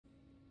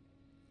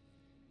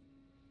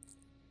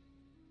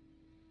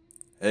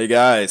Hey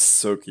guys,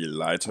 Soki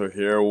Lighter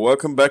here.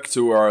 Welcome back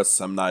to our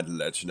Samnite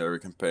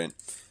Legendary campaign.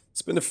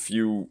 It's been a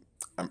few,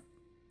 at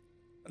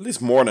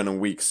least more than a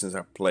week since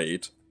I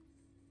played.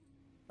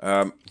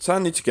 So I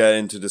need to get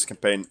into this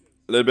campaign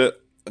a little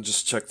bit. I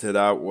just checked it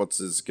out, what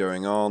is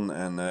going on,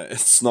 and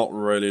it's not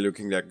really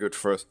looking that good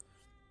for us.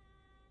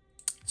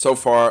 So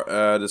far,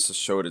 this has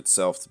showed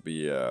itself to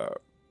be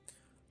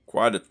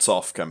quite a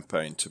tough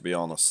campaign, to be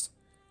honest.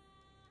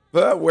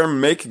 But we're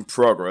making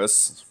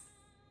progress.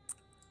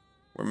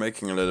 We're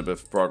making a little bit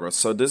of progress.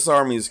 So this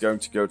army is going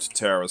to go to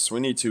Terrace. We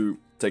need to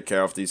take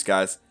care of these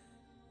guys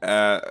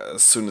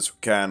as soon as we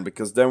can,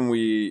 because then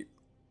we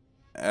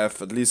have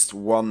at least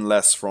one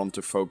less front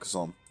to focus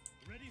on.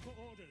 Ready for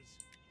orders.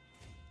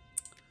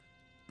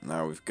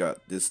 Now we've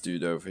got this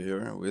dude over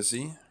here. Who is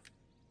he?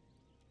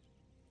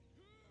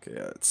 Okay,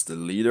 it's the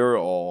leader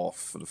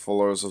of the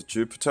followers of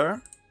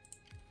Jupiter.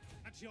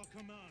 At your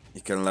command.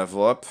 He can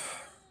level up.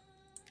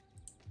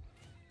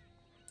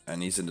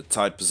 And he's in a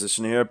tight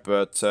position here,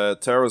 but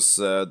Terrace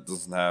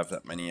doesn't have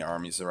that many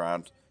armies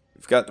around.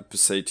 We've got the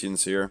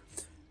Pisatians here.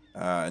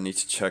 I need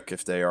to check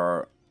if they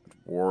are at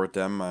war with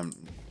them. I'm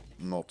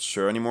not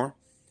sure anymore.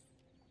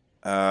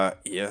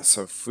 Yeah,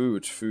 so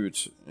food,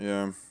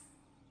 yeah.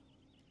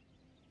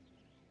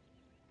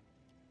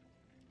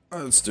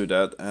 Let's do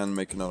that and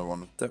make another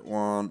one with that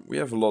one. We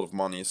have a lot of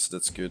money, so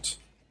that's good.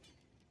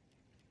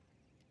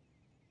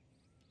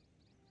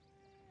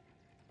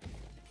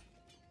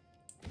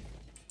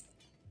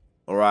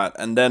 Alright,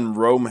 and then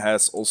Rome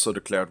has also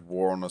declared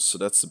war on us, so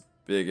that's a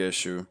big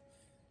issue.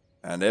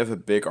 And they have a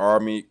big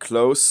army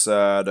close.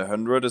 The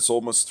 100 is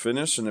almost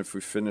finished, and if we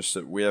finish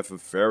it, we have a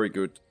very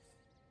good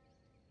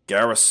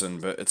garrison,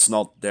 but it's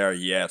not there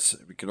yet.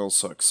 We can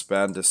also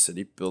expand this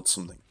city, build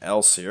something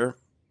else here.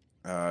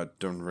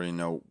 Don't really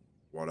know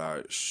what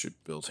I should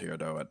build here,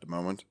 though, at the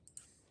moment.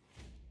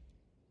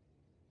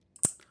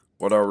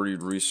 What are we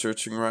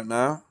researching right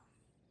now?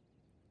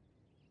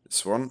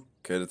 This one.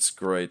 Okay, that's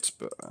great,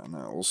 but and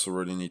I also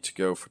really need to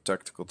go for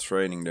tactical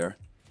training there.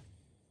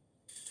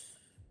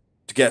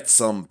 To get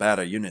some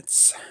better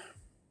units.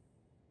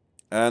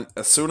 And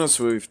as soon as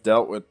we've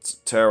dealt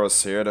with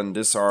Terrace here, then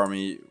this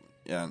army,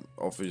 yeah,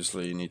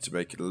 obviously you need to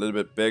make it a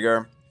little bit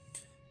bigger.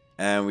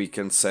 And we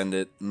can send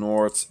it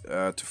north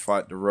to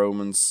fight the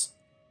Romans.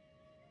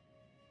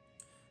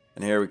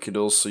 And here we could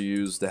also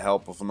use the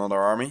help of another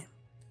army.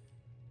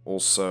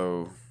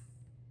 Also,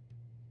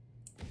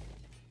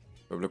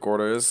 public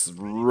order is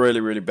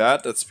really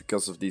bad. That's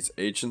because of these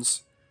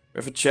agents. We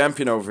have a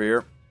champion over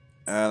here.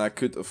 And I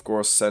could, of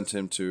course, send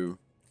him to,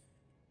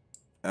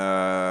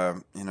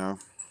 you know,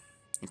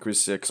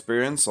 increase the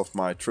experience of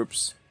my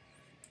troops.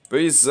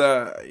 But he's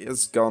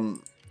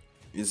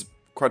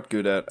quite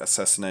good at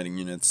assassinating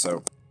units,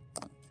 so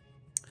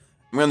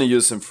I'm gonna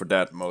use him for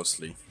that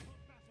mostly.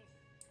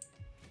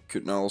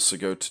 Could now also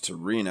go to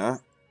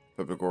Tarchuna.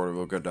 Public order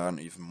will go down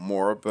even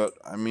more, but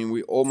I mean,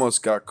 we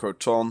almost got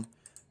Croton.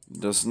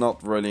 There's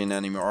not really an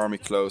enemy army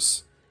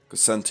close.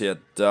 Corsica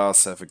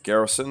does have a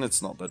garrison. It's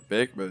not that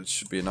big, but it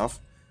should be enough.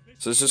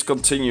 So let's just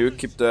continue,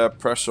 keep the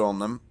pressure on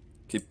them,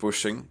 keep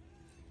pushing.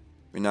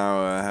 We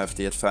now have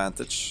the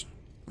advantage.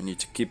 We need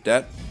to keep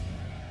that.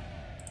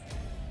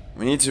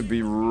 We need to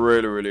be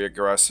really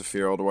aggressive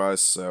here,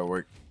 otherwise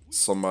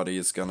somebody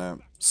is gonna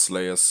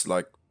slay us,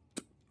 like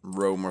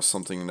Rome or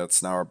something.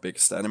 That's now our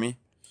biggest enemy.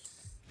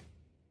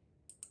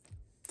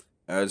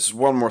 There's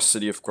one more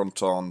city of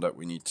Croton that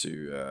we need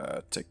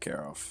to take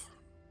care of.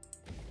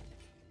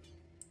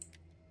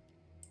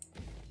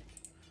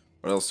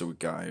 What else do we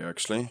got here,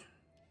 actually?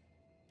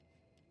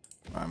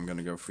 I'm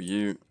gonna go for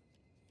you.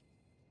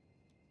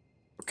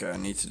 Okay, I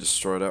need to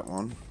destroy that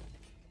one.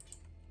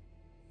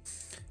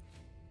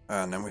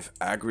 And then we have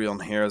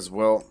Agrion here as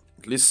well.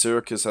 At least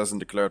Syracuse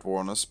hasn't declared war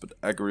on us, but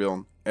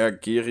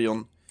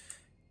Agrion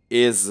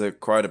is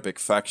quite a big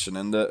faction.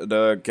 And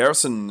the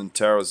garrison in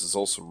Terrace is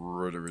also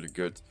really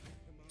good.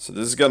 So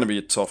this is gonna be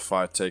a tough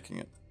fight taking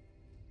it.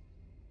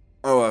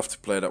 Oh, I have to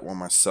play that one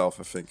myself,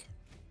 I think.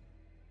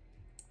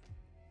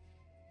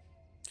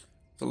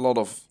 There's a lot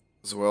of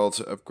as well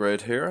to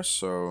upgrade here,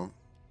 so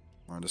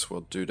might as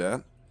well do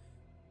that.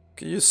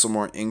 Can use some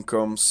more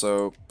income,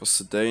 so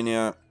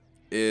Sardinia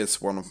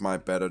is one of my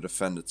better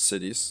defended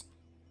cities.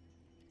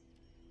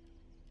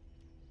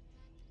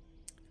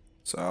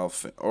 So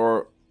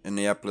or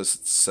Neapolis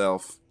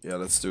itself. Yeah,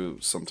 let's do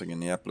something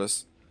in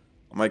Neapolis.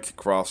 I'll make the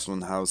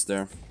craftsman house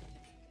there.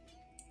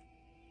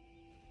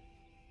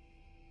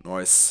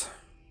 Nice.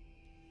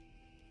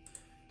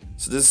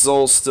 So this is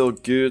all still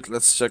good.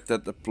 Let's check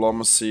that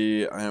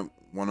diplomacy. I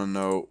want to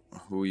know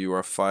who you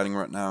are fighting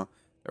right now.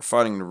 They're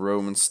fighting the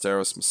Romans,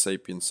 Terrace,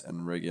 Messapians,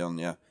 and Rhegion.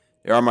 Yeah,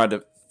 they are my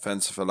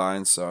defensive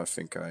alliance, so I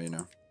think I,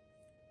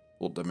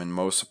 pulled them in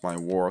most of my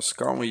wars.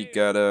 Can't we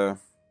get a...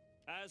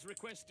 As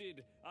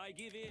requested, I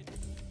give in.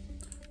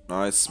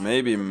 Nice,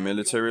 maybe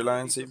military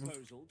alliance even?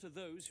 To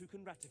those who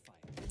can ratify.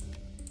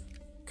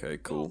 Okay,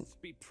 cool.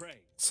 Be praised.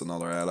 It's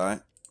another ally.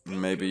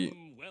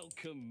 Maybe...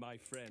 Welcome, my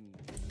friend.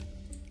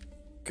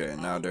 Okay,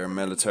 now they're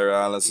military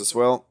allies as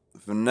well.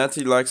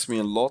 Venetti likes me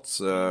a lot.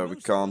 We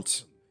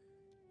can't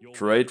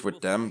trade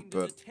with them,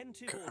 but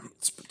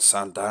let's put the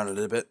sound down a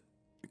little bit.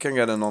 We can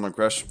get a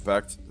non-aggression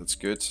pact, that's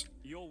good.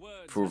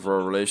 Improve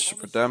our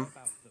relationship with them.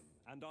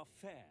 And are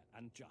fair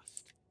and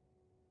just.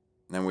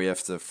 Then we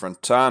have the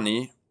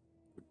Frantani,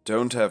 who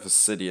don't have a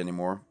city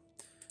anymore.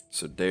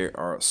 So they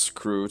are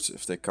screwed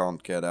if they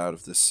can't get out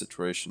of this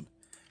situation.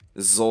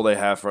 This is all they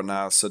have right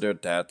now, so they're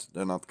dead.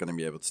 They're not going to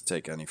be able to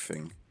take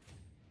anything.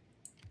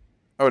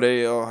 Oh,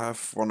 they all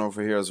have one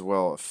over here as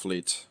well, a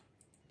fleet.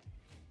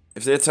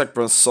 If they attack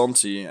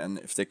Brasanti, and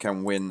if they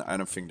can win, I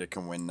don't think they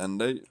can win, then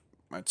they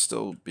might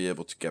still be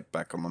able to get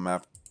back on the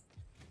map.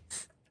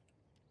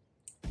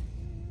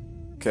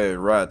 Okay,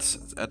 right.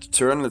 At the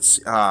turn, let's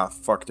see. Ah,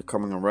 fuck, they're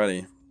coming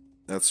already.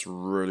 That's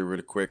really,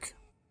 really quick.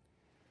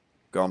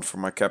 Gone for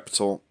my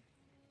capital.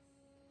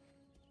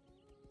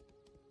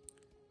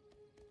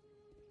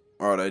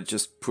 Oh, they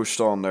just pushed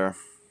on there.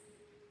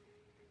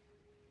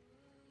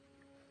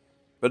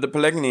 But the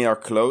Pellegrini are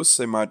close.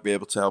 They might be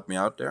able to help me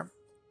out there.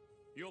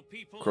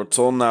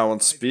 Croton now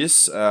wants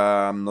peace.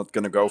 I'm not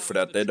gonna go for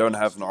that. They don't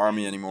have an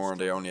army anymore.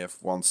 They only have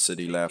one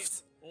city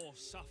left.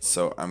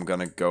 So I'm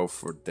gonna go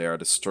for their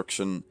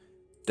destruction.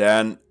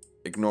 Then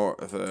ignore...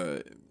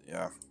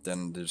 yeah,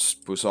 then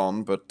just push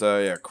on. But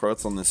yeah,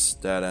 Croton is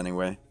dead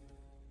anyway.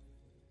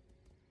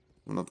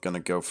 I'm not gonna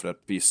go for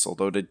that peace.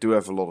 Although they do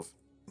have a lot of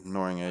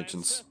annoying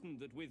agents.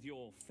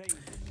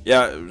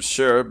 Yeah,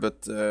 sure,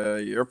 but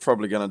you're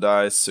probably gonna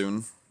die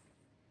soon.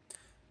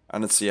 I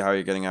don't see how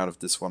you're getting out of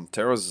this one.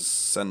 Terrors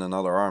send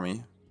another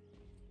army.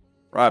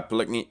 Right,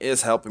 Pellegrini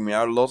is helping me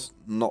out a lot.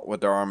 Not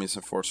with their armies,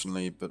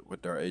 unfortunately, but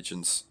with their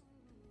agents.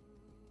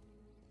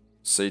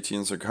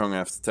 Satians are going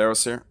after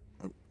Terrors here.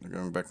 Oh, they're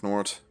going back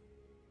north.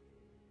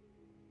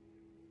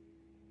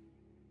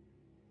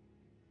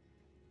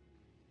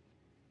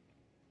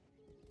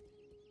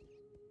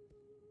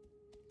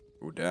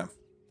 Oh, damn.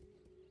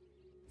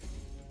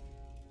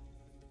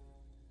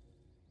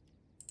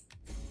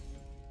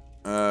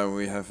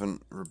 We have a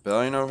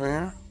rebellion over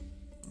here.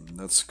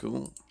 That's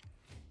cool.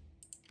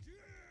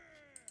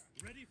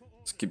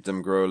 Let's keep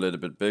them grow a little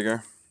bit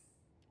bigger.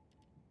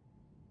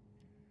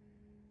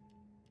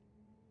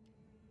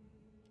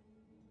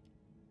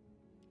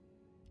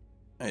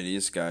 Hey,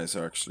 these guys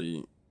are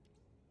actually...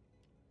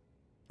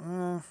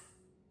 yeah.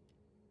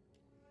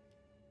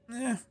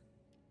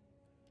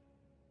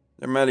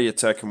 Their melee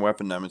attack and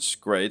weapon damage is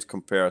great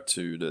compared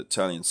to the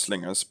Italian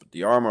slingers, but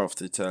the armor of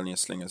the Italian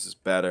slingers is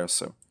better,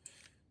 so...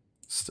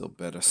 Still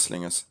better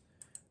slingers.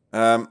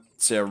 So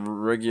yeah,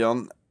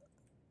 Region.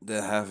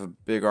 They have a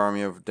big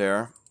army over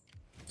there.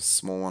 A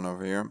small one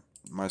over here.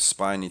 My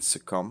spy needs to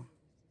come.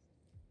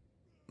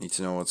 Need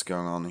to know what's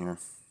going on here.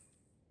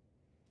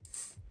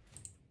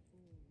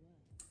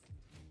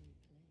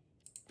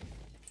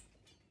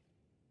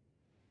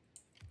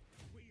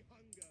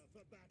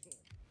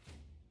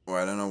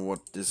 Well, I don't know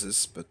what this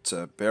is, but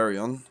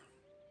Baryon.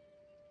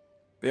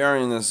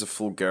 Baryon is a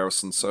full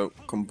garrison, so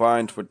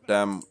combined with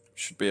them,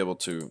 should be able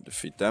to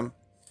defeat them.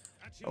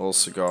 I'll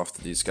also go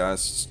after these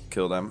guys, just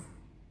kill them.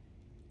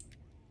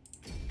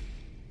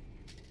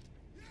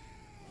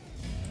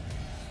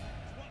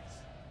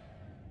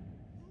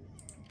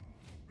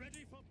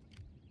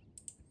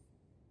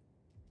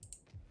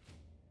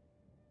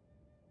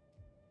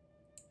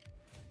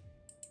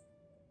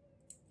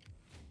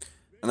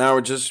 And now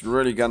we're just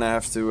really gonna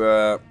have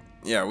to,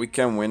 yeah, we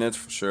can win it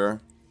for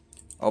sure.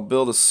 I'll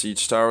build a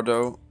siege tower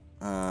though,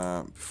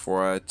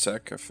 before I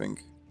attack, I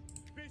think.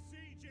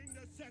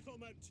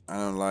 I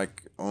don't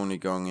like only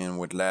going in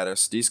with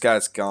ladders. These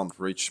guys can't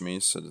reach me,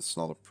 so that's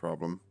not a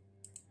problem.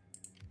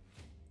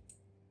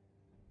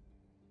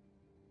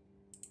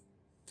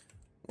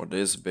 What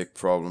is a big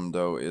problem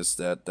though is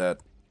that the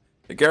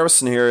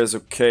garrison here is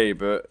okay,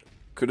 but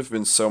could have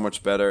been so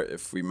much better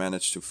if we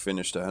managed to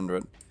finish the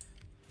 100.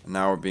 And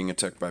now we're being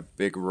attacked by a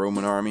big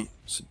Roman army.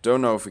 So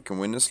don't know if we can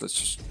win this. Let's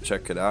just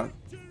check it out.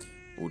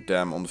 Oh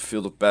damn, on the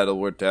field of battle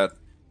we're dead.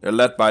 They're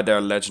led by their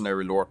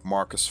legendary lord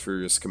Marcus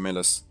Furius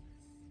Camillus.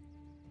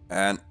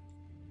 And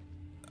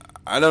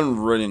I don't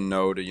really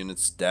know the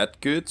units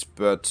that good,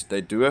 but they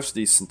do have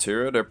these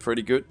Centuria, they're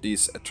pretty good.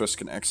 These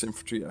Etruscan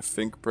X-Infantry, I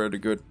think, pretty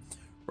good.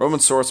 Roman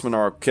swordsmen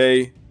are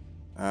okay.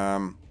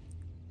 And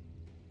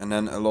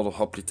then a lot of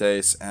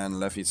hoplites and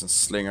levies and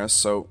slingers.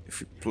 So if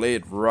we play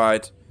it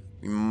right,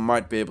 we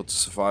might be able to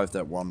survive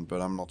that one,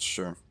 but I'm not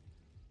sure.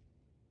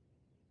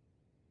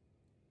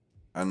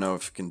 I don't know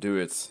if we can do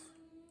it.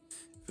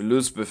 If we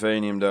lose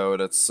Bavanium though,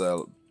 that's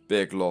a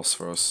big loss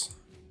for us.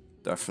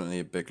 Definitely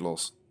a big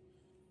loss.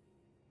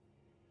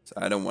 So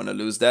I don't want to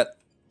lose that.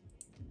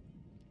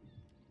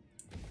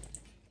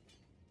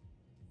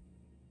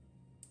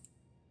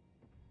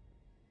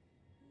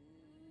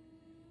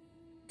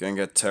 Can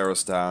get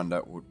terrors down,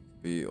 that would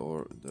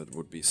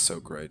be so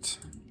great.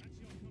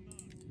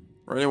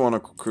 Really want to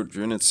recruit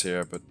units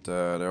here, but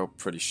they're all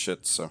pretty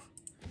shit, so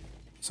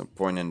there's no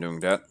point in doing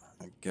that,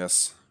 I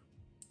guess.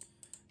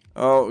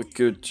 Oh, we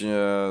could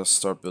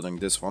start building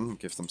this one,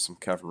 give them some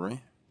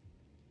cavalry.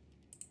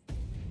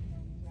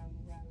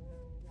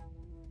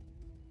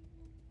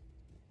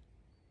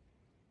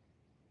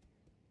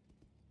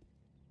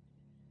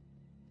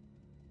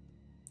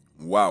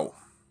 wow.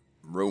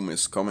 Rome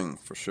is coming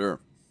for sure.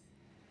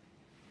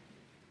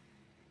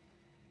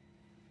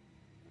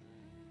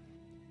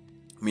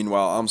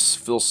 Meanwhile, I'm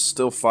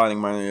still fighting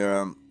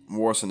my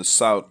wars in the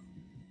south.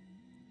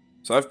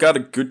 So I've got a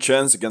good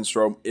chance against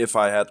Rome if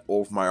I had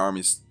all of my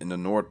armies in the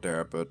north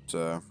there, but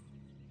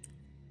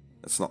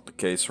that's not the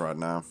case right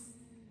now.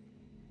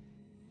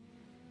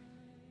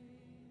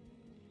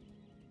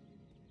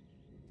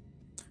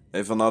 I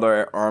have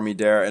another army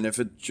there, and if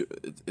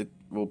it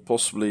will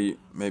possibly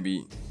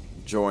maybe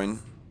join.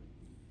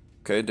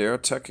 Okay, they're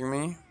attacking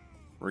me.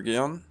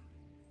 Region.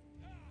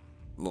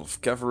 A lot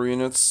of cavalry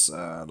units,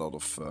 a lot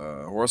of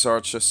horse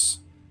archers.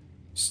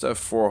 Still have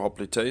 4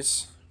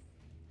 hoplites.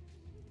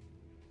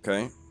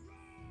 Okay.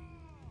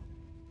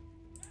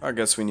 I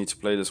guess we need to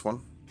play this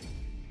one.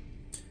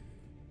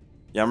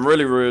 Yeah, I'm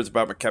really worried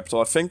about my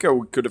capital. I think I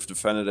could have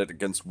defended it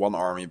against one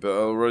army, but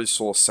I already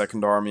saw a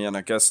second army, and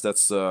I guess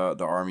that's the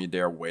army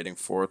they're waiting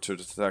for to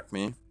attack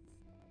me.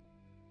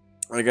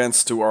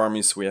 Against 2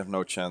 armies, we have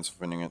no chance of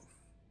winning it.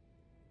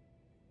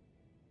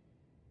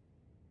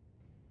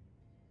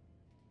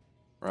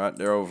 Right,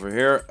 they're over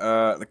here.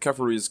 The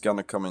cavalry is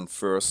gonna come in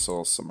first, so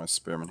also my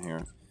spearmen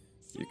here.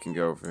 You can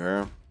go over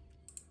here.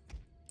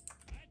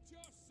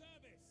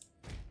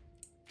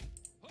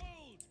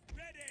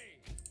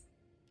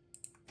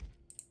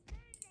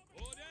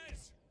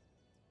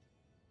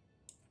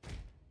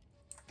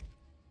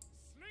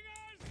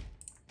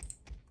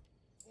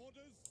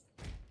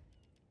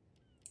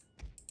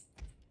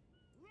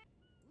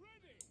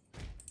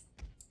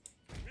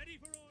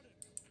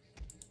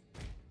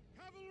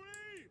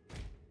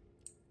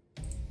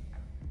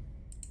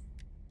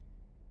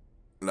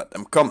 Let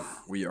them come.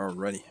 We are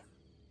ready.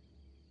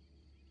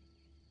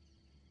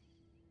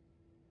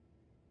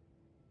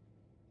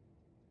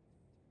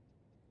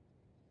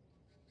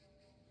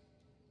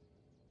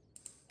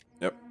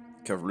 Yep.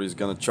 Cavalry is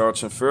gonna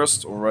charge in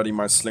first. Already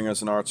my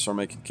slingers and archers are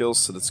making kills,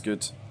 so that's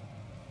good.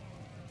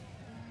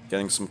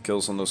 Getting some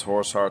kills on those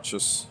horse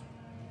archers.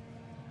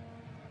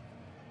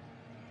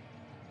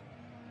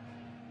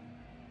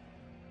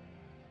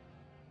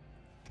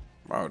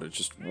 Wow, they're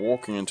just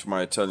walking into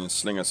my Italian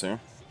slingers here.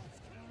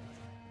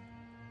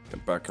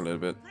 Get back a little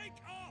bit. I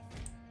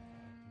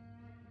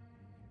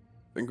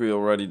think we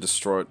already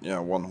destroyed, yeah,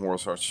 1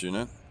 horse archer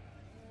unit.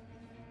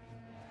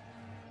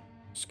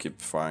 Just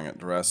keep firing at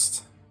the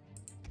rest.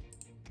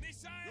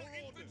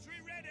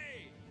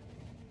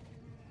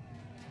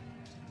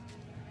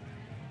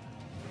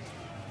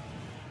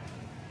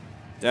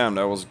 Damn,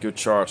 that was a good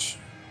charge.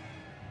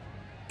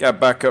 Get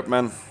back up,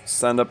 man.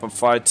 Stand up and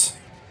fight.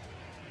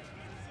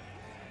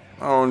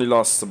 I only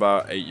lost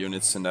about 8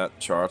 units in that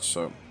charge,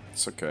 so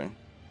it's okay.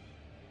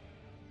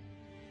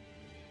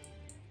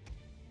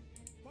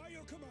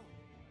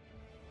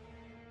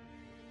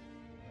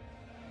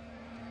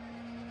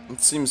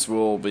 It seems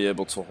we'll be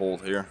able to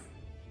hold here.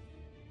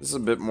 This is a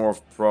bit more of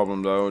a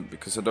problem though,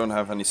 because I don't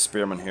have any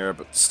spearmen here,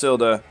 but still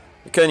the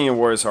Canadian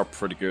warriors are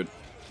pretty good.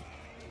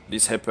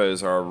 These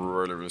hippos are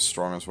really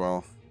strong as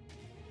well.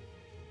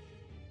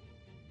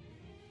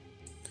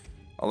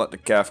 I'll let the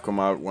cav come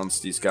out once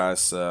these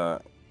guys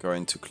go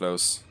in too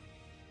close.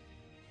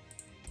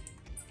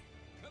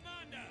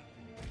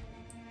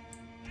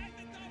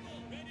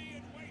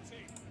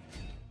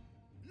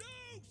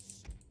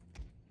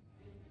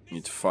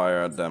 Need to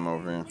fire at them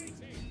over here.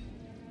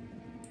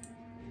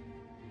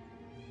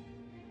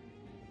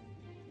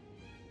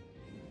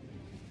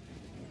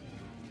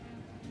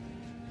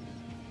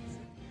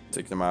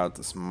 Take them out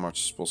as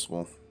much as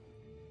possible.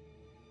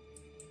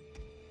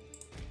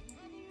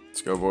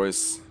 Let's go,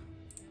 boys.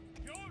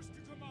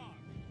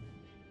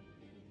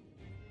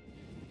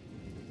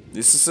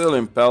 These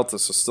Sicilian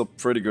pelters are still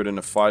pretty good in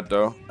the fight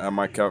though, and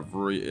my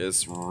cavalry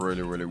is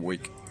really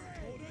weak.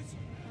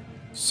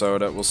 So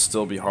that will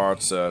still be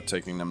hard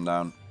taking them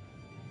down.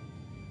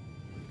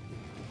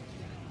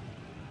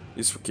 At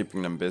least we're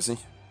keeping them busy.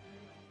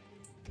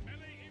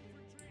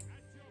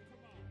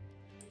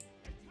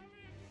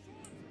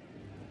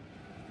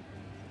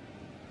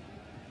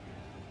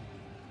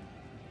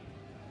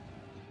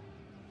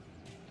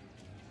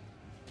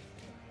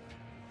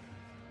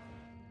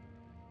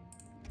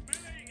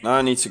 Now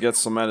I need to get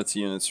some medity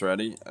units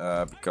ready,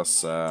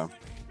 because,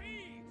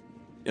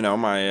 you know,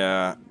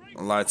 my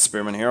light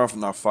spearmen here are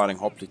now fighting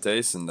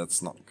hoplites, and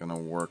that's not gonna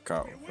work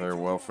out very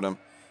well for them.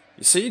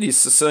 You see these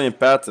Sicilian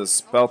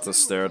pelters,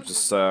 they're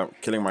just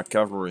killing my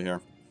cavalry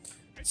here.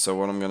 So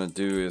what I'm gonna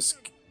do is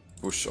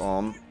push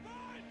on,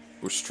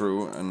 push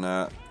through,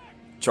 and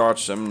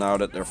charge them now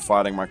that they're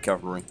fighting my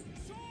cavalry.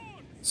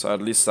 So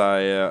at least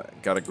I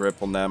got a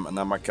grip on them, and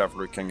then my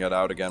cavalry can get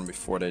out again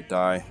before they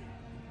die.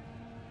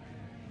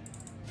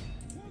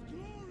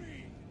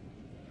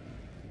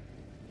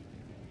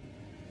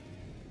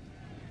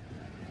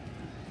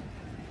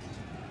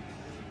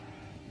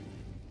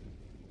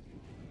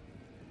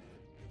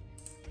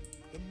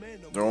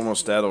 They're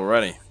almost dead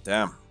already.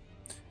 Damn.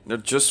 They're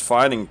just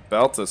fighting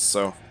pelters,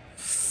 so...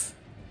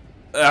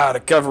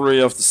 the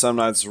cavalry of the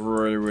Samnites is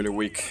really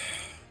weak.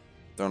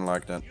 Don't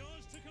like that.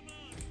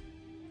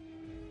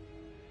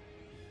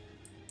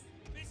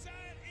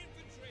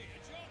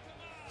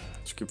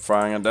 Keep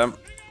firing at them.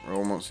 We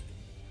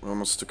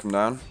almost took them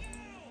down.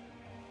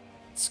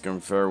 It's going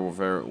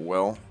very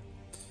well.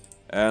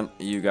 And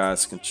you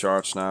guys can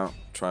charge now.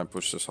 Try and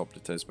push this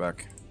hoplites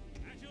back.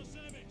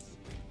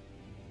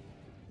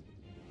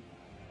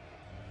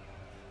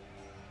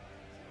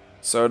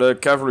 So the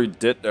cavalry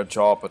did their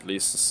job, at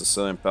least. The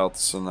Sicilian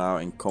pelts are now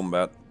in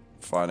combat,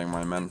 fighting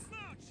my men.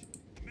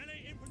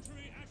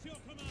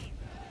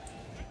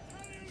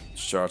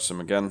 Charge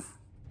them again.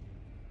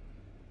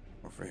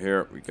 Over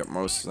here we got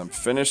most of them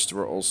finished.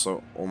 We're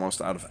also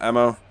almost out of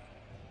ammo.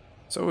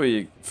 So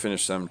we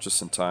finished them just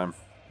in time.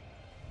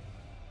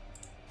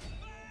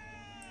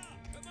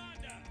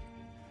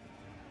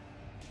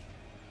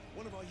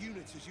 One of our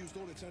units has used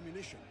all its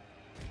ammunition.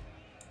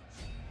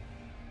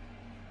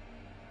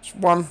 Just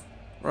one.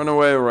 Run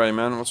away already,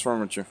 man. What's wrong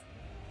with you?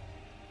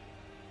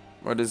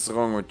 What is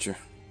wrong with you?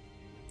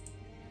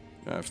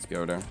 I have to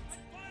go there.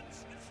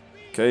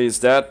 Okay, he's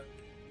dead.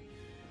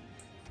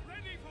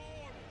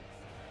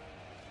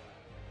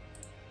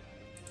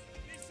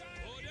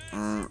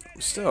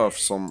 We still have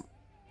some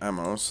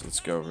ammo, so let's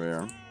go over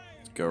here.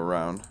 Let's go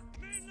around.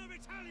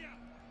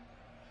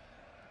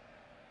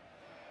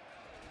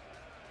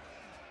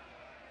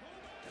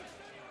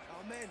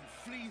 Our men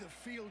flee the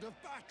field of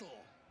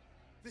battle.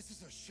 This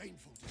is a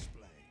shameful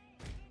display.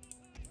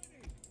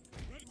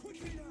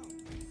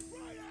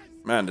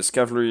 Man, this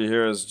cavalry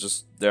here is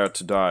just there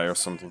to die or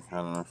something. I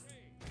don't know.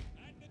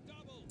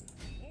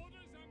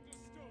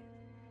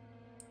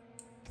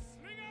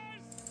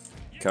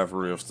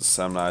 Cavalry of the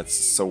Samnites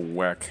is so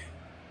whack.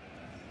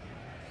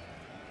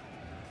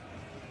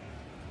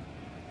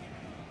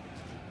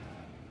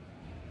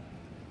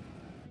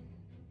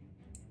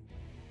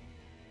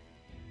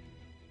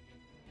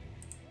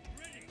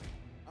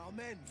 Our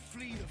men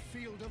flee the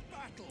field of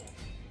battle.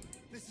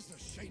 This is a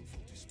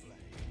shameful display.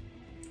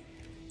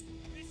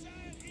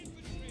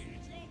 Infantry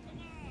at your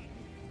command.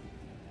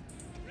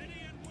 Ready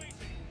and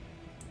waiting.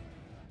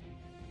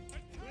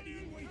 Ready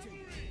and waiting.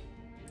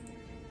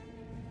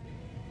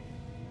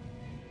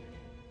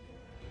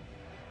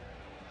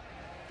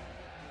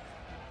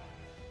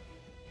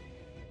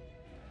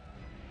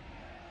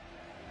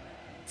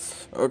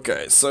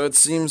 Okay, so it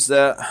seems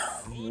that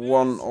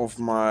one of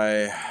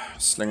my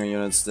slinger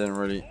units didn't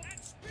really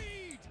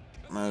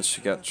manage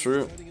to get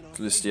through. At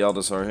least the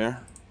others are here.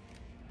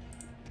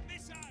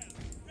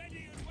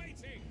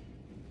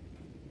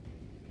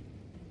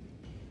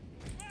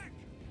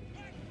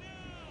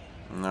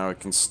 Now we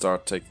can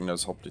start taking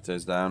those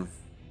hoplites down.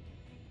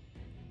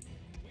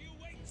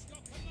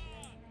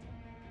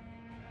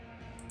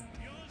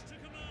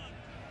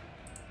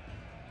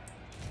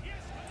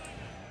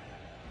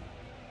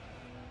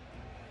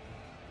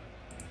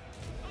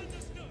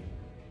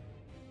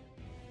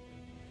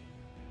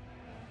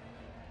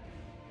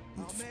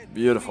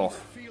 Beautiful.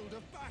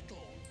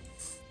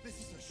 This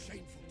is a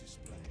shameful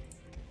display.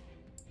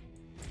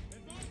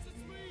 Advance at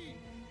speed.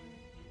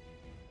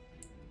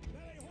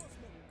 Melee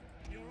horsemen,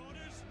 your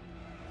orders.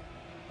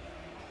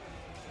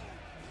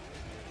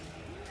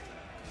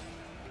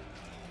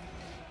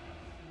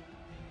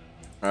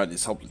 Alright,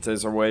 these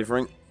hoplites are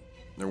wavering.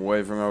 They're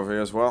wavering over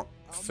here as well.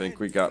 I think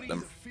we got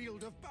them.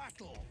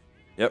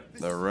 Yep,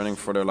 they're running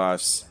for their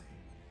lives.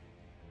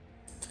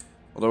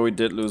 Although we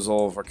did lose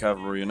all of our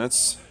cavalry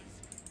units.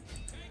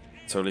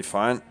 Totally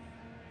fine.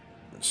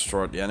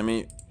 Destroyed the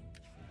enemy.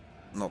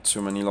 Not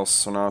too many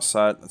losses on our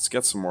side. Let's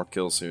get some more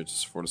kills here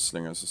just for the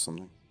slingers or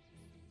something.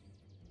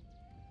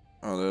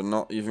 Oh, they're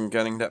not even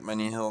getting that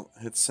many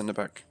hits in the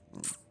back.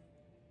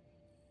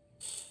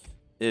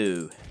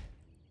 Ew.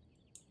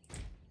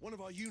 One of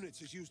our units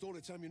has used all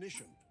its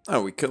ammunition.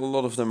 Oh, we killed a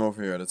lot of them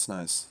over here. That's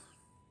nice.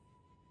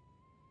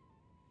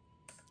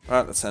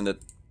 Alright, let's end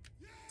it.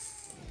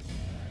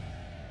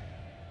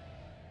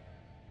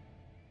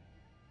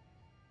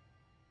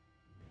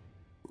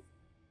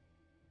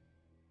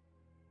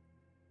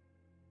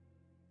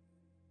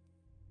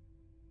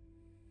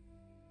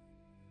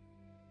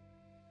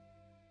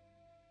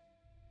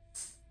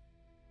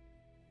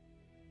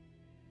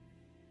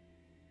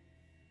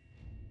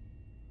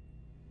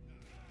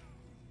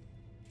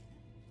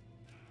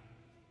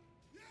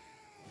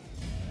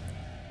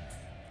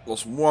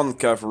 Lost one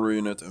cavalry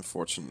unit,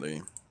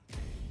 unfortunately.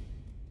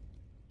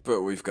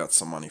 But we've got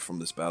some money from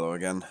this battle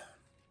again.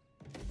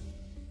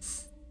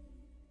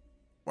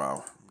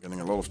 Wow, I'm getting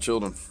a lot of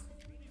children.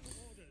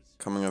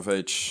 Coming of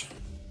age.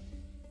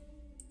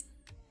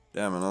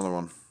 Damn, another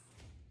one.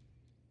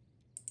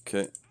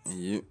 Okay, and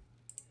you.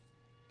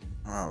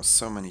 Wow,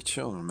 so many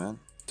children, man.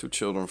 2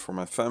 children for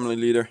my family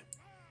leader.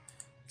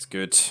 It's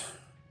good.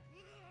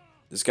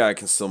 This guy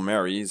can still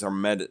marry. He's our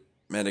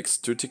Medix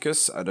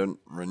Tuticus. I don't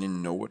really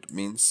know what it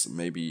means.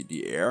 Maybe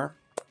the heir.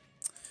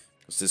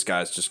 Because this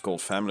guy is just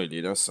called family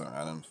leader, so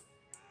I don't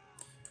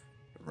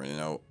really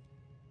know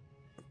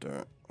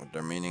what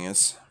their meaning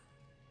is.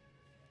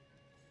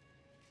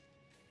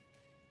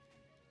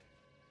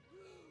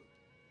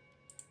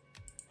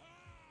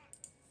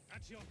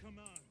 At your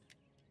command.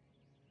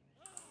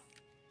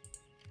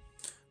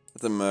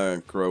 Let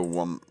them grow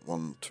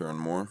one turn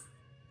more.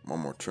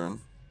 One more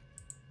turn.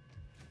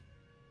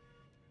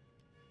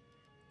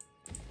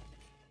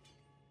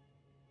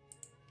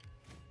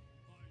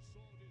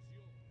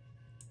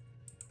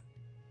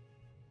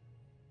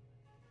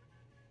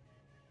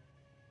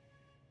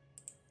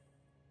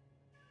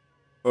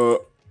 Uh,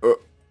 uh,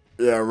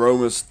 yeah,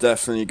 Rome is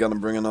definitely gonna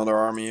bring another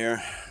army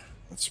here.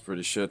 That's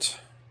pretty shit.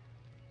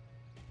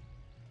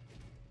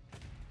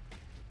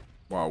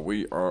 Wow,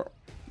 we are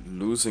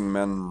losing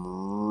men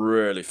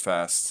really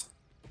fast.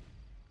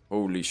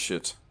 Holy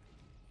shit.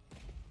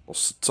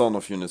 Lost a ton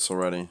of units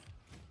already.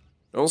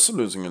 They're also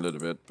losing a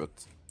little bit, but...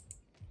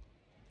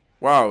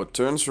 Wow,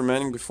 turns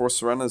remaining before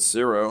surrender is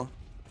 0.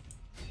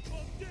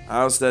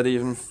 How's that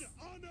even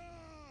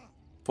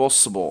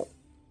possible?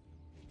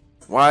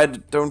 Why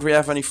don't we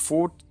have any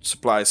food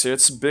supplies here?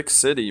 It's a big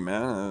city,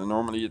 man.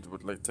 Normally it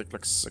would like take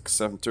like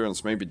 6-7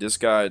 turns. Maybe this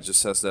guy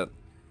just has that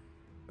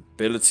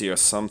ability or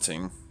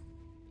something.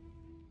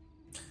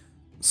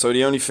 So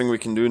the only thing we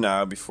can do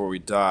now before we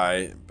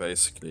die,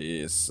 basically,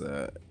 is,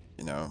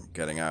 you know,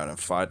 getting out and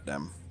fight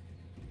them.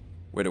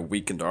 With a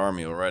weakened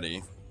army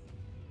already.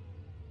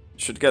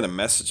 Should get a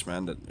message,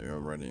 man, that you're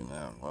already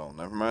now. Well,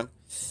 never mind.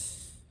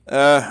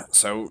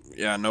 So,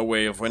 yeah, no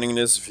way of winning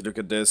this. If you look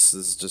at this,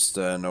 there's just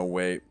no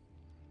way.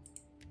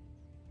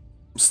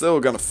 I'm still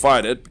gonna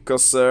fight it,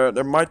 because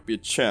there might be a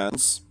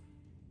chance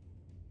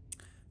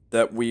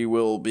that we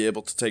will be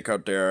able to take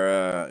out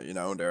their, you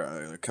know,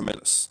 their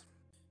Camillus.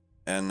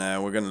 And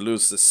we're gonna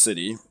lose this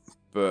city,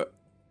 but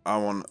I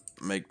want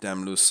to make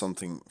them lose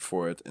something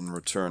for it in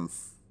return.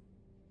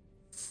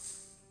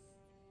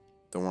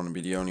 Don't want to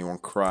be the only one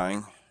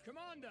crying.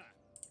 Commander!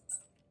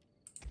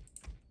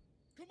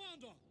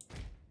 Commander!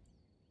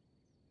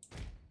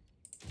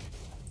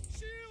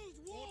 Shield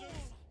wall!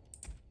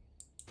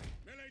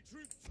 Melee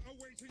troops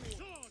awaiting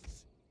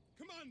orders.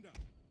 Commander!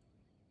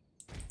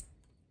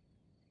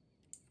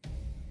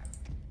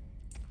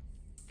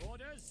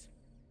 Orders!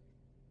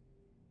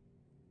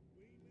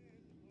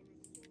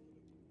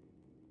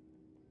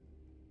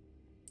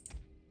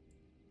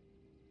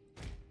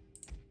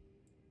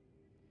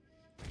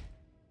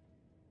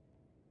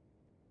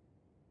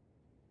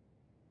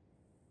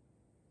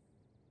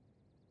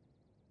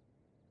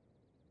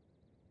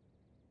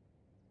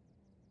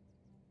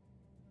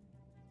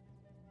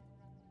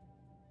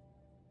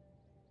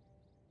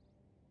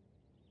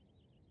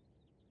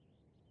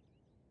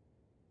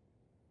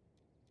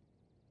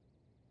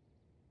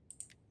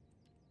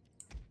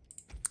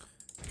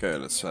 Okay,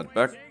 let's head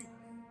back.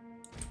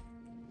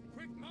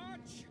 Quick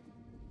march!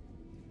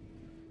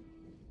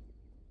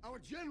 Our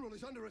general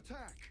is under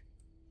attack.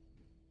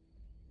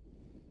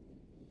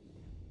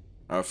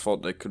 I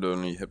thought they could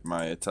only hit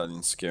my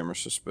Italian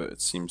skirmishers, but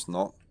it seems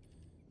not.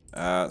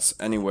 So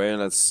anyway,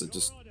 let's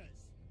just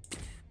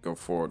go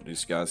for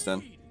these guys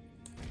then.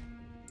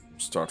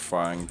 Start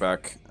firing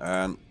back,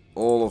 and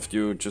all of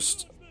you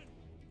just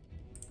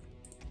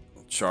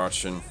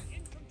charge in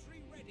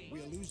We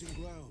are losing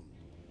ground.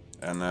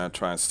 and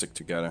try and stick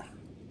together.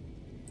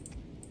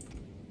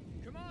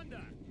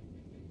 Commander!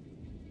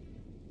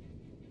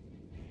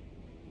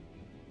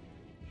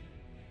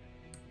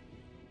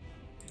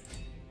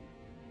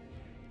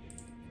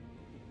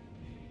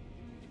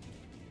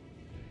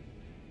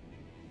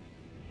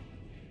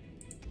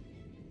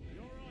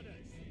 Your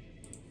orders.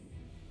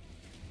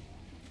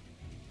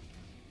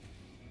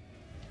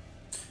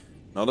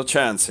 Not a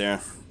chance here.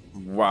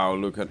 Wow,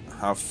 look at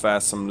how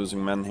fast I'm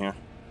losing men here.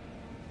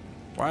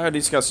 Why are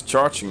these guys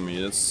charging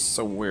me? That's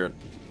so weird.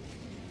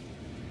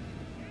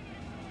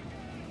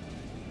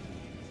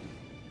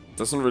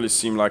 Doesn't really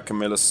seem like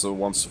Camillus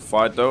wants to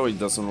fight though. He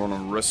doesn't want to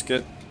risk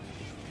it.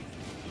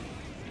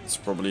 It's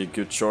probably a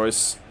good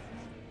choice.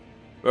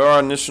 But our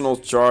initial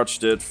charge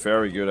did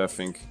very good, I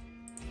think.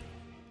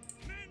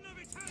 Men of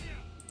Italia!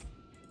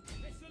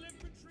 Missile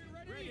infantry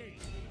ready!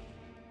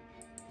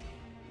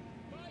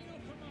 By your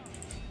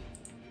command!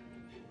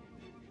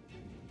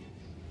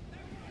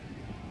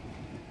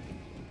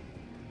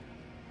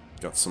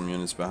 Got some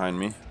units behind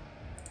me.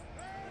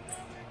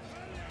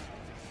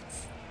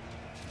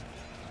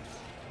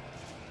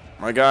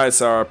 My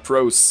guys are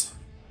pros.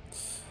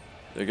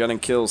 They're getting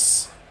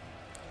kills.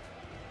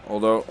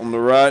 Although on the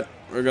right,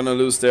 we're gonna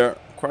lose there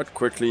quite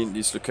quickly.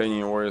 These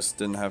Lucanian warriors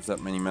didn't have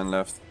that many men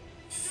left.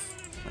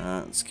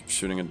 Let's keep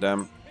shooting at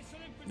them.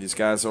 These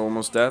guys are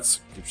almost dead. So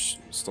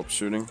stop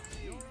shooting.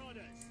 Your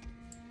orders.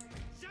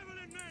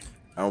 Javelin men!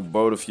 I want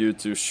both of you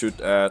to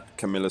shoot at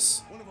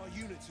Camillus. One of our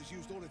units has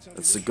used all its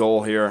That's the ammunition.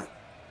 goal here.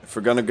 If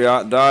we're gonna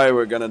die,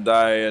 we're gonna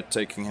die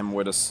taking him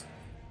with us.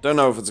 Don't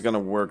know if it's gonna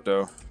work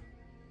though.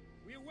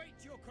 We await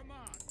your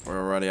command. We're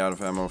already out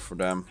of ammo for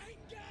them.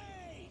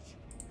 Engage!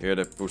 Here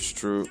they push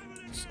through.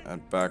 Let's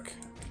head back.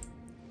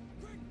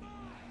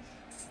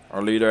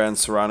 Our leader and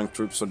surrounding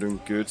troops are doing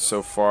good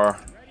so far.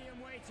 Ready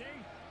and waiting.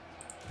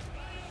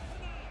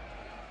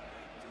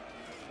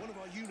 One of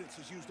our units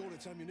has used all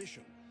its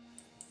ammunition.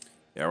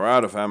 Yeah, we're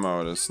out of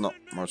ammo. There's not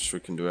much we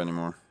can do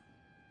anymore.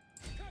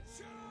 Cut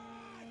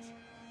charge!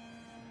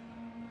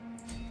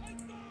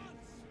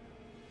 Advance!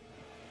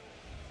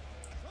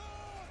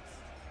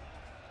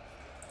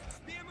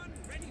 Spearmen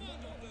ready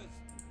for orders.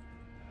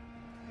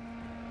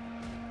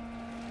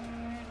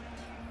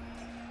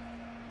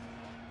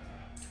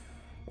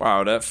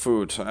 Wow, that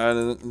food. I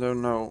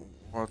don't know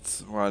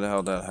why the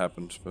hell that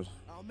happened, but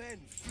Our men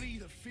flee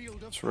the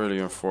field of it's really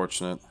battle.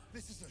 unfortunate.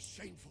 This is a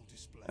shameful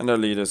display. And their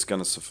leader's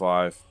gonna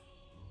survive.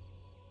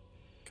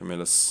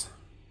 Camillus.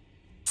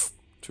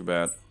 Too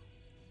bad.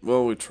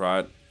 Well, we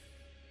tried.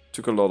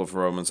 Took a lot of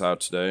Romans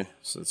out today,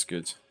 so that's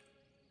good.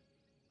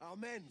 Our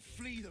men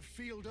flee the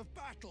field of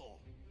battle.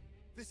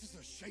 This is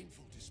a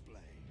shameful display.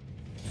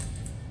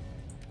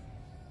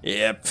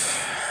 Yep.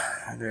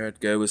 There it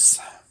goes.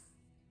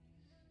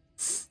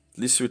 At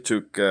least we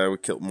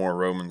killed more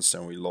Romans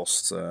than we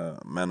lost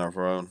men of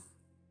our own.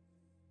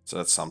 So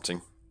that's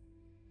something.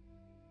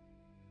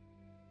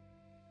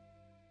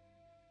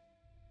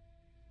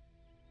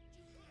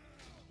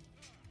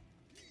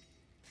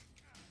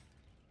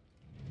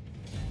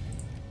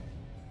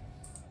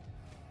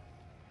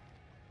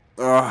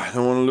 Oh, I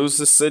don't want to lose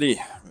this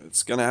city.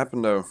 It's gonna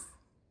happen though.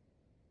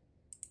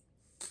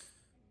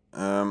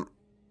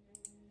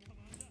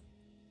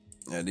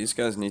 Yeah, these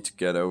guys need to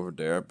get over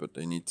there, but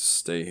they need to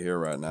stay here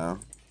right now.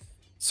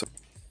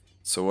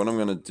 So what I'm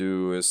gonna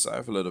do is I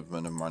have a little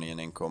bit of money and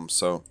income.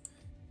 So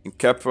in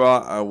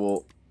Capua, I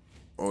will.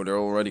 Oh, they're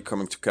already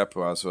coming to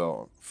Capua as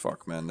well.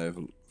 Fuck, man, they have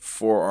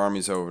 4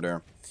 armies over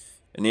there.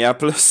 In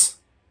Neapolis,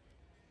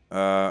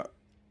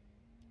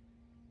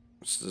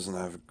 which doesn't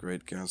have a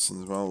great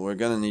garrison as well. We're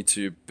gonna need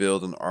to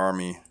build an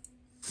army,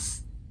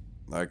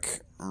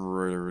 like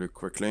really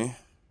quickly.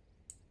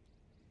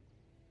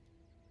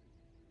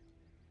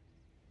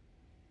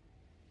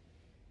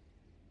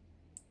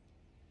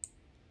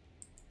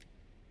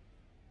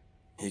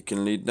 He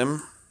can lead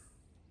them.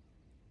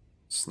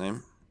 What's his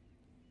name?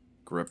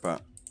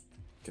 Agrippa.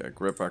 Okay,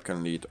 Agrippa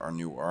can lead our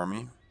new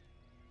army.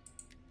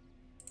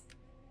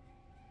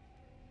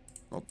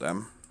 Not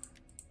them.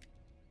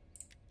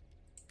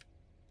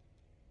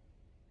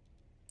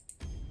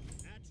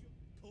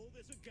 Call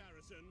this a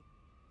garrison.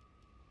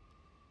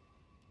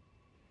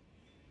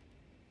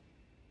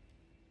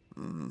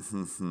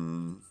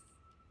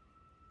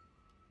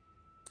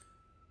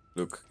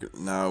 Look,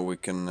 now we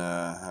can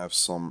have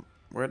some.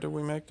 Where do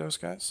we make those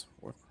guys?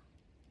 What?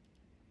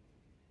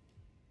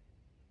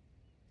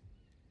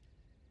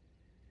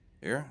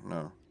 Here?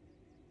 No.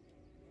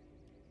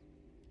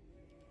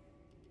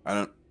 I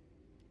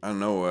don't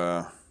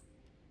know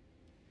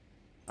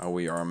how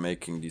we are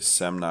making these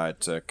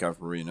Samnite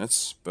cavalry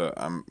units, but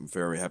I'm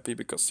very happy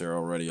because they're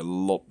already a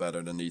lot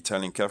better than the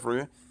Italian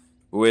cavalry,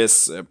 who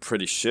is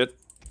pretty shit.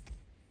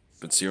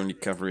 But it's the only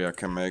cavalry I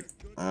can make.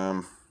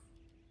 Yeah,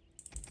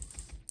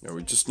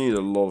 we just need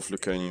a lot of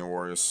Lucanian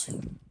warriors.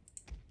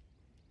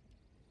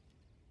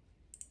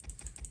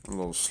 A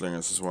lot of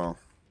slingers as well.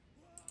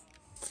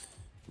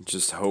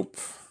 Just hope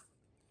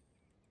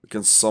we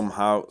can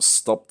somehow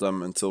stop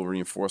them until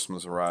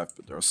reinforcements arrive,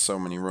 but there are so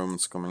many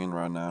Romans coming in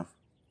right now.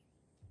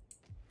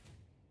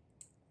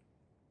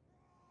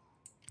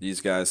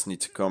 These guys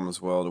need to come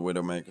as well, the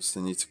Widowmakers,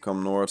 they need to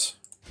come north.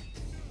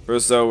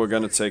 First though, we're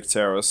gonna take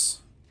Terrace.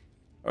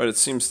 Alright, it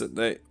seems that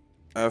they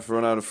have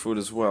run out of food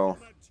as well.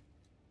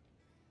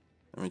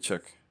 Let me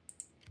check.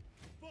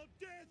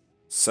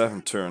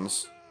 7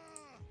 turns.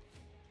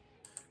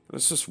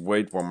 Let's just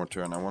wait one more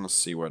turn, I want to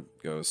see what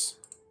goes.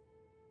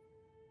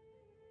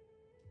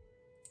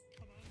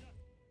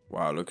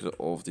 Wow, look at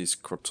all of these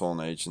Croton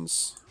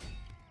agents.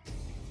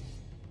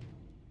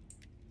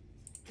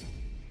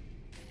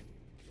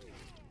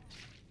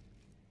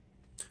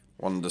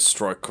 Want to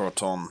destroy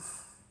Croton.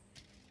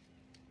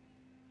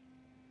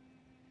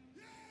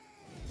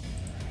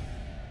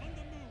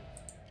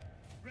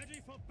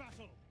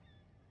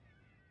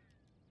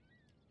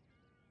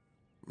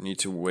 Need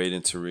to wait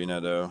in Tarina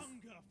though.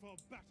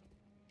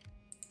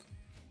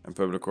 And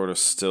public order is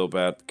still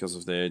bad because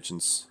of the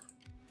agents.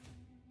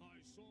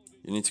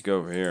 You need to go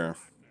over here.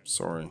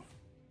 Sorry.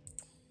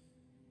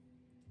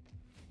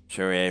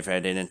 Sorry if I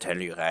didn't tell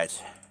you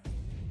right.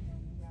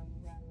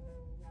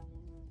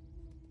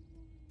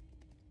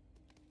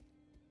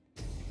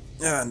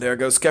 Yeah, and there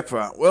goes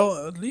Capua.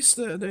 Well, at least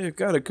they've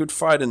got a good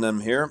fight in them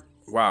here.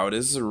 Wow,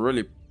 this is a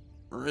really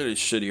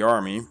shitty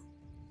army.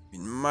 We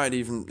might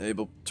even be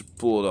able to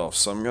pull it off,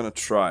 so I'm gonna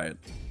try it.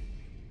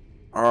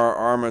 Our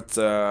armored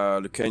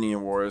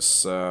Lucanian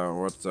warriors,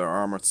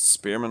 armored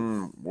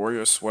spearmen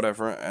warriors,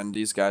 whatever, and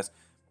these guys,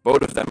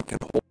 both of them can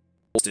hold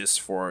this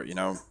for, you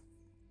know,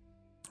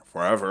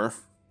 forever.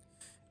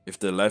 If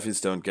the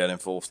levies don't get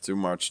involved too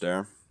much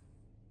there.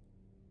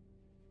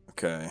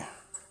 Okay.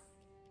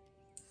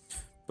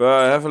 But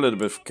I have a little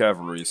bit of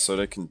cavalry, so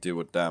they can deal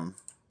with them.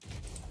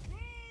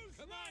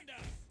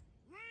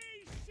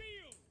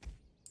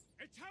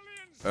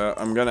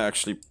 I'm gonna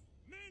actually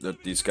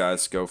let these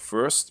guys go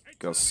first,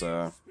 because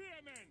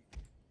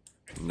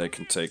they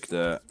can take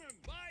the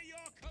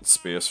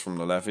spears from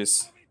the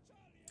levies.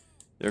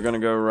 You're gonna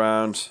go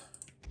around.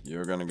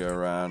 You're gonna go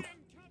around.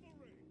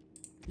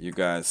 You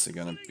guys are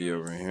gonna be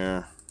over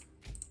here.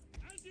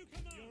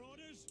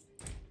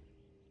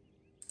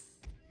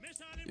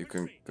 You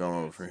can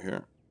go over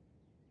here.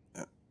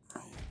 Yeah.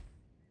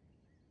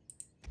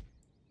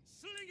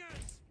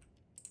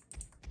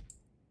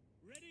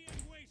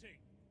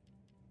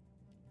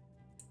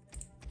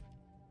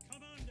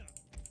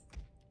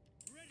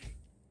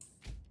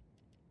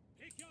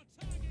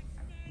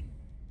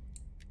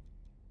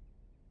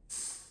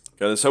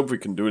 Okay, let's hope we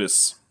can do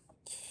this.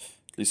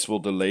 At least we'll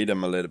delay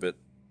them a little bit.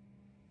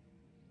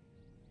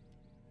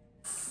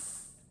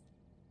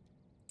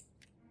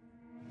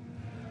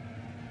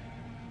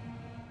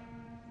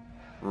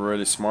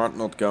 Really smart,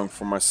 not going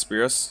for my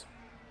spears.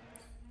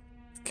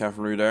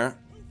 Cavalry there.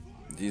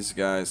 These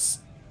guys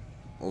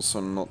also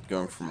not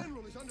going for my...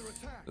 General is under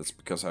attack. That's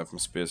because I have my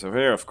spears over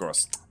here, of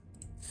course.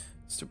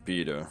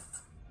 Stupido.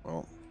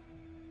 Well.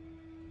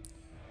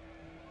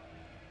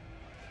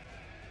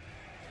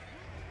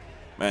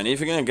 Man,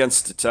 even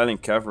against Italian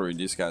cavalry,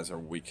 these guys are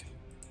weak.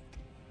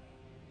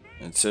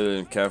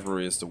 Italian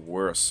cavalry is the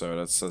worst, so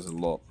that says a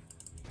lot.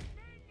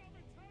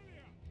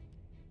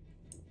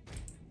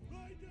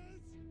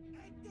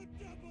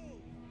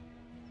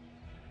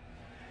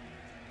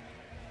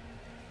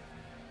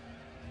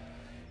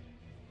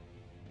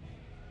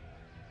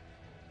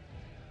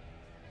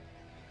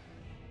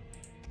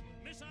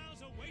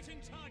 Missiles awaiting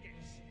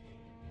targets.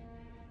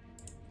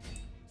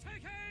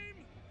 Take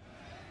aim!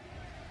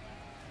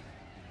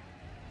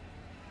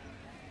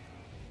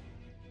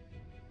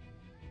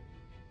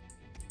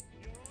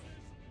 Your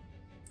orders?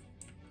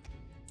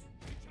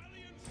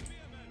 Italian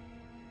spearmen!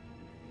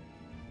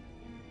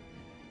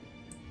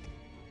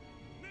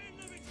 Men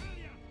of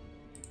Italia!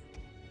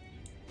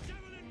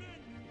 Javelin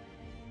men!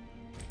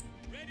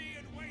 Ready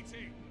and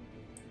waiting!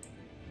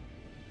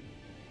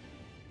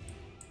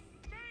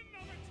 Men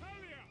of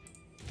Italia!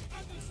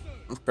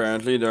 Understood!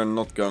 Apparently they're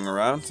not going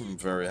around. I'm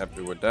very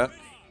happy with that.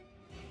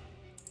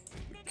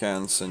 We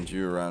can send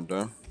you around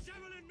though.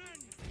 Javelin men!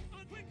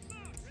 On quick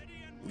march!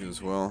 Ready and You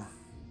as well.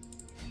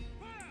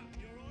 fire!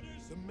 Your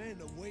orders? The men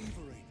are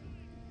wavering.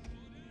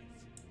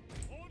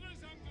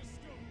 Orders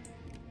understood.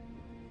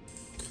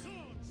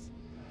 Swords!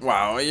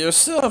 Wow, you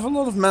still have a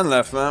lot of men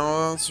left,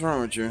 man. What's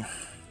wrong with you?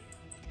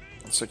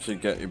 Let's actually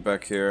get you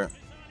back here.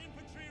 Missile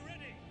infantry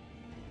ready!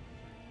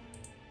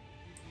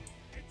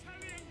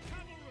 Italian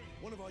cavalry!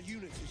 One of our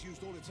units has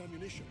used all its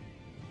ammunition.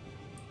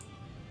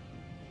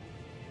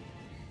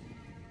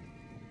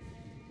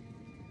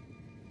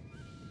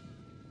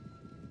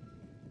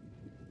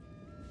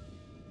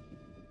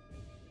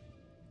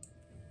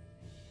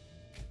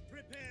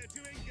 Prepare to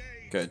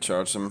engage! Okay,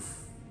 charge them.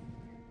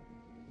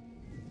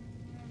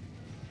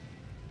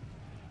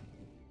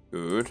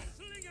 Good.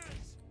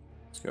 Slingers!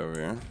 Let's go over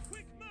here.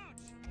 Quick march!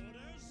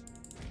 Orders!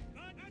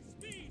 Right at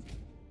speed!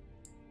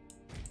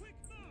 Quick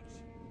march!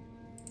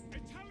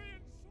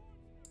 Italian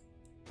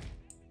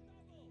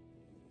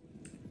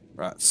swordsmen!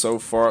 Right, so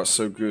far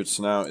so good.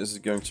 So now, is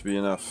it going to be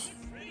enough?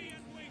 Ready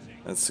and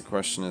waiting! That's the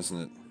question,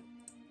 isn't it?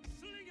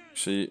 Slingers!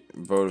 Actually,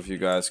 both of you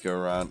guys go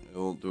around. It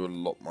will do a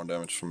lot more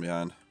damage from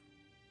behind.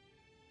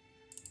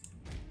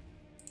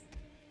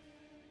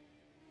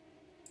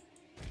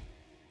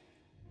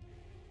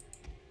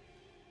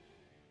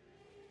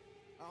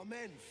 Our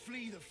men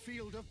flee the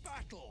field of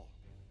battle.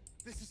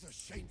 This is a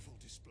shameful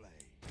display.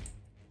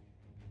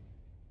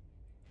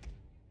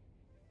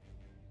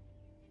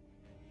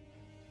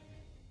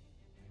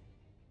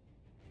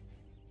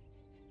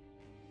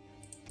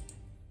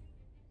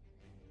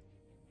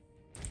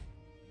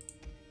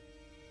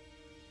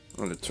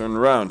 Well, it turned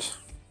around.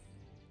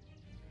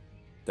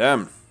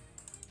 Damn.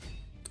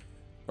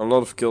 A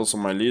lot of kills on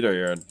my leader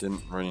here. I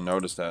didn't really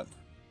notice that.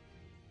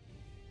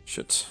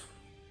 Shit.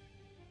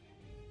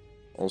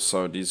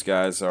 Also, these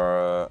guys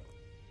are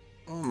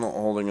well, not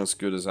holding as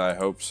good as I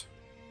hoped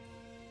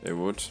they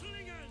would.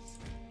 Slingers!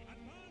 Advance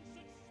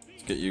at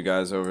Let's speed! get you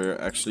guys over here.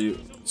 Actually,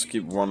 let's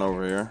keep one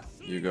over here.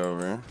 You go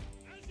over here.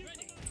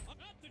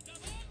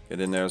 Get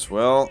in there as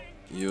well.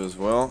 You as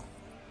well.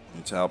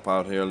 Need to help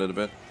out here a little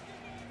bit.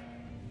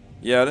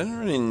 Yeah, I didn't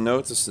really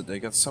notice that they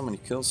got so many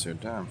kills here.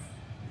 Damn.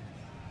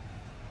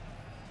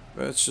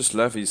 But it's just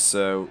levies,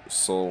 so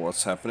saw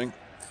what's happening.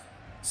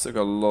 Still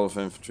got a lot of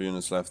infantry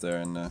units left there,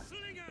 and Slingers!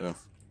 yeah.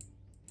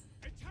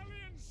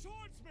 Italian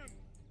swordsmen!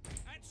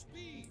 At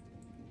speed!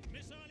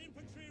 Missile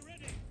infantry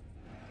ready!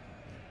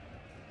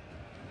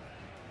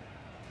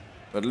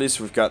 But at least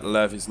we've got the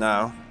levies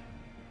now.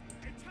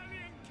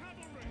 Italian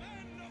cavalry!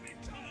 Men of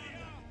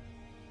Italia!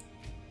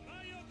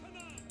 By your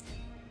command!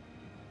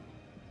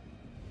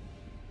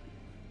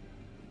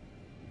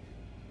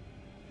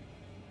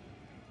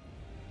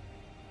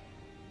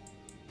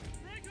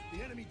 Break on!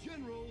 The enemy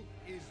general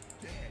is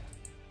dead.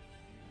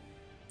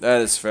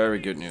 That is very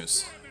good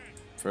news.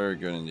 Very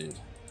good indeed.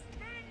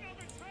 Men of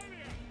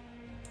Italia!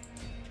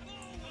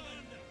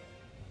 Forward!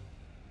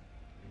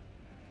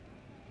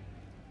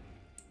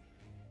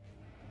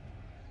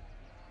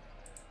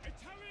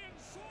 Italian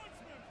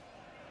swordsmen!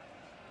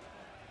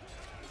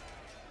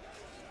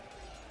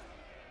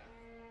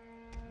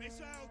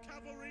 Missile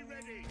cavalry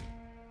ready!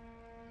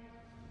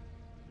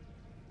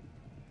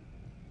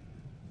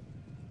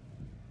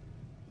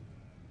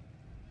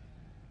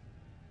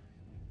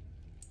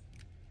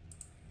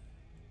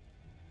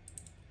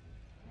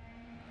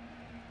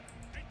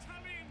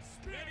 Italian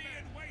spearmen! Ready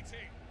and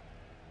waiting!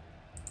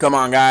 Come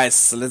on,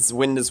 guys. Let's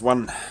win this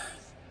one.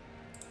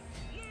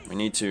 We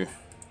need to.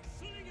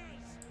 Slingers!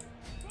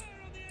 Fire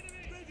on the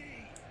enemy!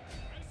 Ready!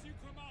 As you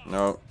command!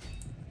 No.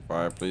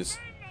 Fire, please.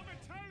 Men of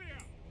Italia!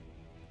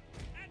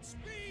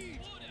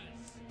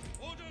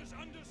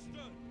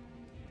 Understood.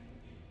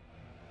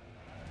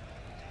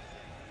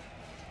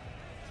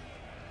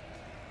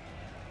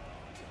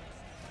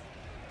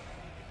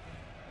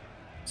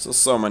 Still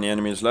so many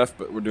enemies left,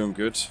 but we're doing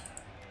good.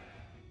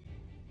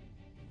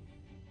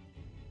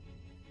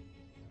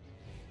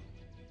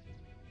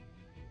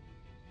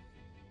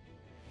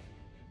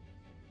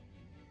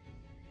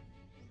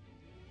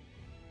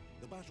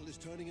 The battle is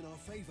turning in our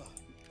favor.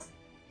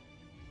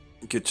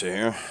 Good to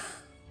hear. I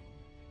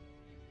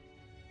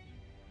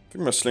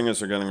think my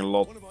slingers are getting One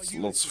of our lots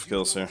units of has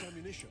kills used all here. its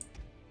ammunition.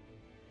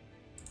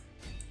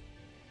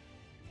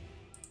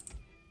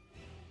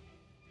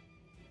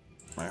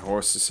 My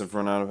horses have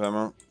run out of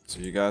ammo, so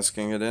you guys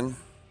can get in.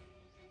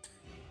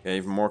 Okay,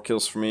 even more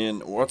kills for me,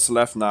 and what's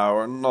left now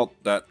are not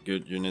that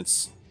good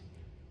units.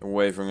 They're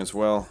wavering as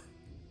well.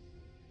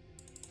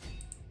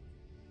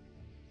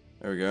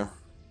 There we go.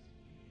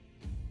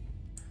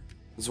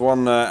 There's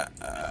one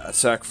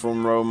attack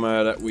from Rome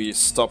that we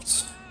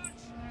stopped.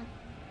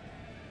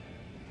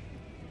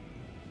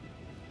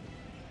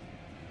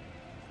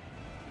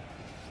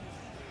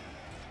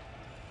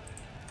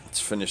 Let's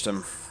finish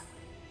them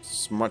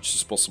as much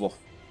as possible.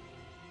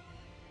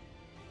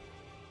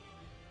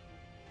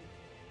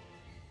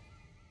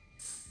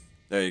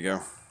 There you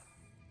go.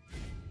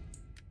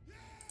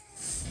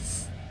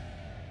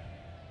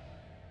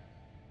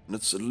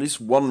 That's at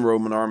least one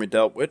Roman army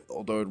dealt with,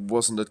 although it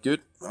wasn't that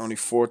good. Only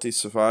 40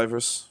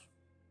 survivors.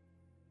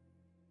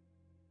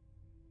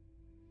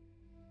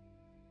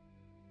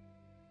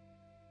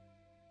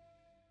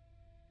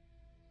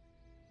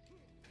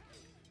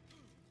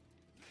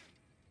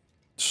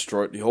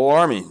 Destroyed the whole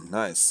army.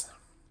 Nice.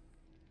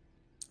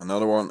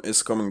 Another one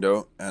is coming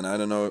though, and I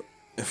don't know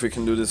if we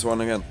can do this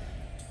one again.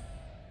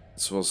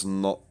 This was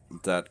not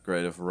that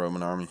great of a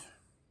Roman army.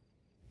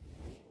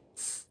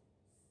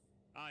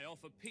 I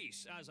offer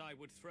peace as I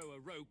would throw a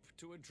rope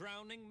to a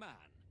drowning man.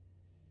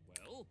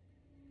 Well,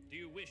 do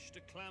you wish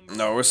to clamber?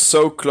 No, we're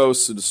so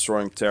close to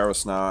destroying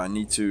Terrace now. I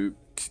need to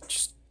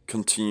just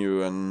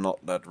continue and not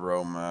let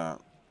Rome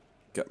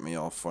get me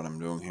off what I'm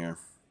doing here.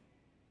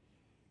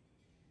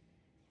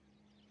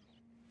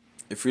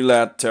 If we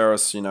let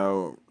Terrace, you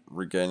know,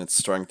 regain its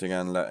strength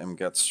again, let him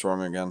get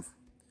strong again,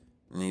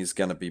 and he's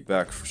gonna be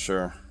back for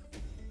sure.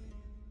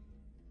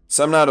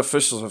 Samnite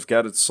officials have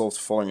gathered to solve the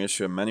following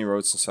issue. Many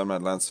roads in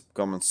Samnite lands have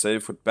become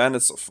unsafe, with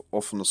bandits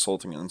often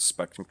assaulting and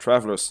inspecting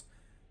travelers.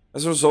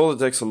 As a result, it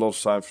takes a lot of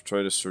time for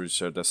traders to reach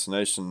their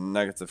destination,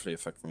 negatively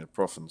affecting the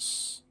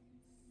province.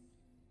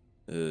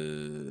 I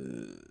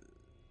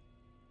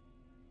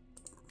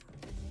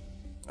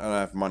don't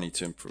have money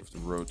to improve the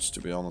roads,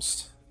 to be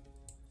honest.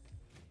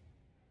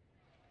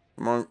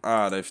 Come on.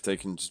 Ah, they've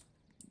taken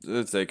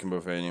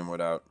Bavanium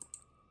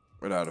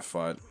without a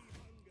fight.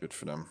 Good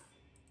for them.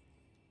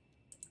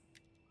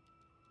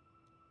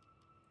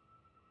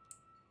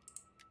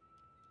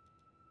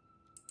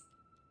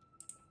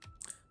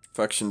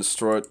 Faction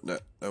destroyed.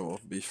 That will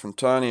be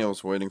Fontani. I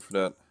was waiting for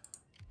that.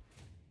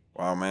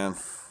 Wow, man.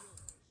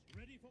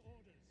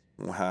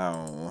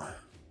 Wow.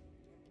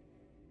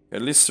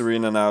 At least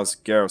Serena now is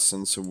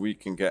garrison, so we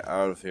can get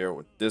out of here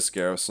with this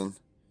garrison.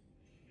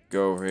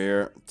 Go over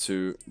here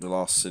to the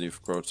last city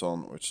of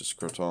Croton, which is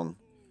Croton.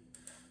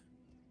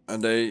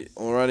 And they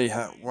already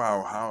have...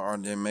 Wow, how are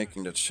they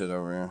making that shit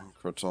over here?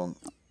 Croton.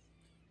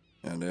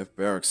 Yeah, they have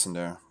barracks in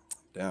there.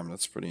 Damn,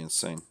 that's pretty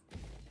insane.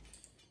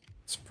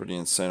 It's a pretty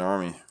insane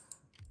army.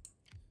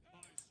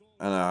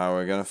 I don't know how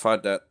we're gonna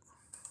fight that.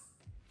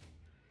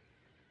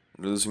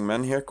 Losing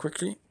men here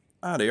quickly?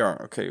 Ah, they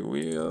are. Okay,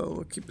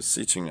 we'll keep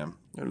besieging them.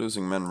 They're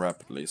losing men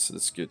rapidly, so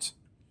that's good.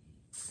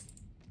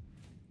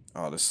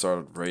 Oh, they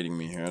started raiding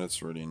me here.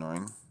 That's really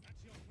annoying.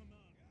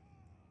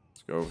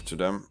 Let's go over to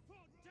them.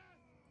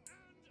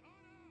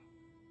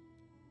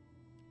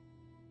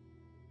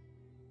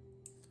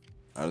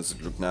 How does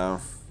it look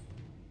now?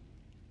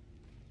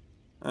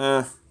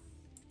 Not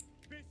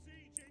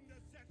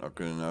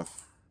good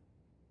enough.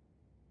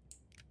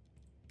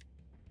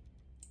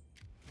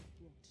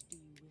 What do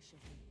you wish of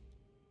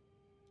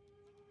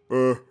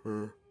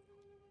me?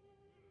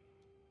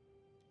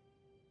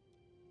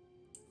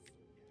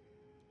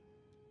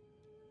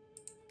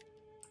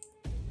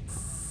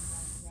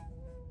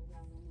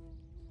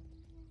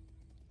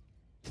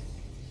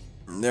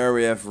 And there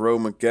we have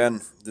Rome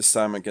again, this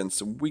time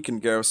against a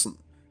weakened garrison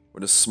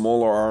with a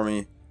smaller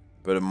army,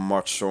 but a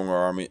much stronger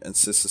army. And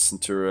Sister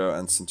Centurio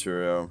and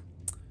Centurio.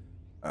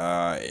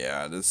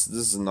 Yeah, this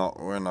is not,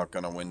 we're not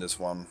gonna win this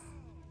one.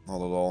 Not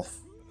at all.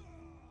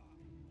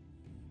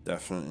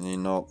 Definitely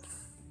not.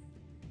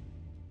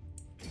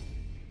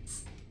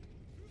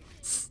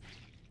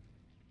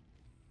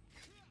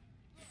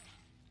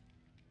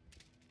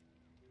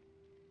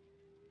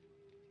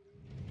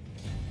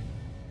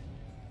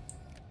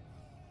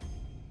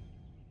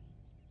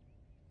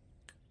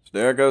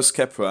 There goes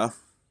Capua.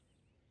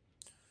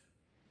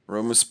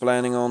 Rome is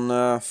planning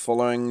on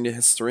following the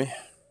history.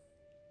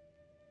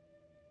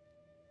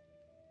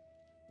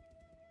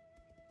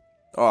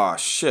 Oh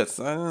shit,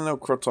 I didn't know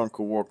Croton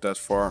could walk that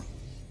far.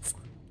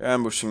 They're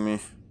ambushing me.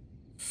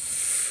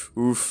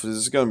 Oof, this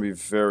is gonna be a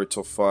very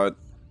tough fight.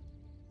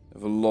 I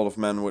have a lot of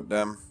men with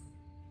them.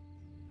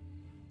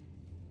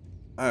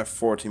 I have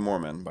 40 more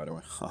men, by the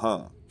way.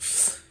 Haha.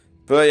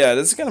 But yeah,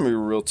 this is gonna be a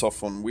real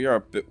tough one. We are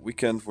a bit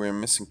weakened, we're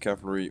missing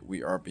cavalry,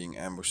 we are being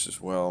ambushed as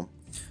well.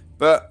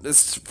 But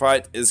this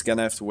fight is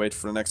gonna have to wait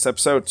for the next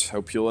episode.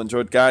 Hope you all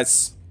enjoyed,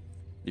 guys.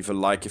 Leave a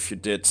like if you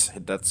did,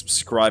 hit that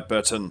subscribe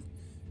button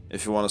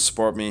if you want to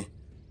support me.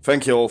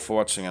 Thank you all for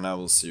watching, and I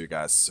will see you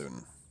guys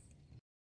soon.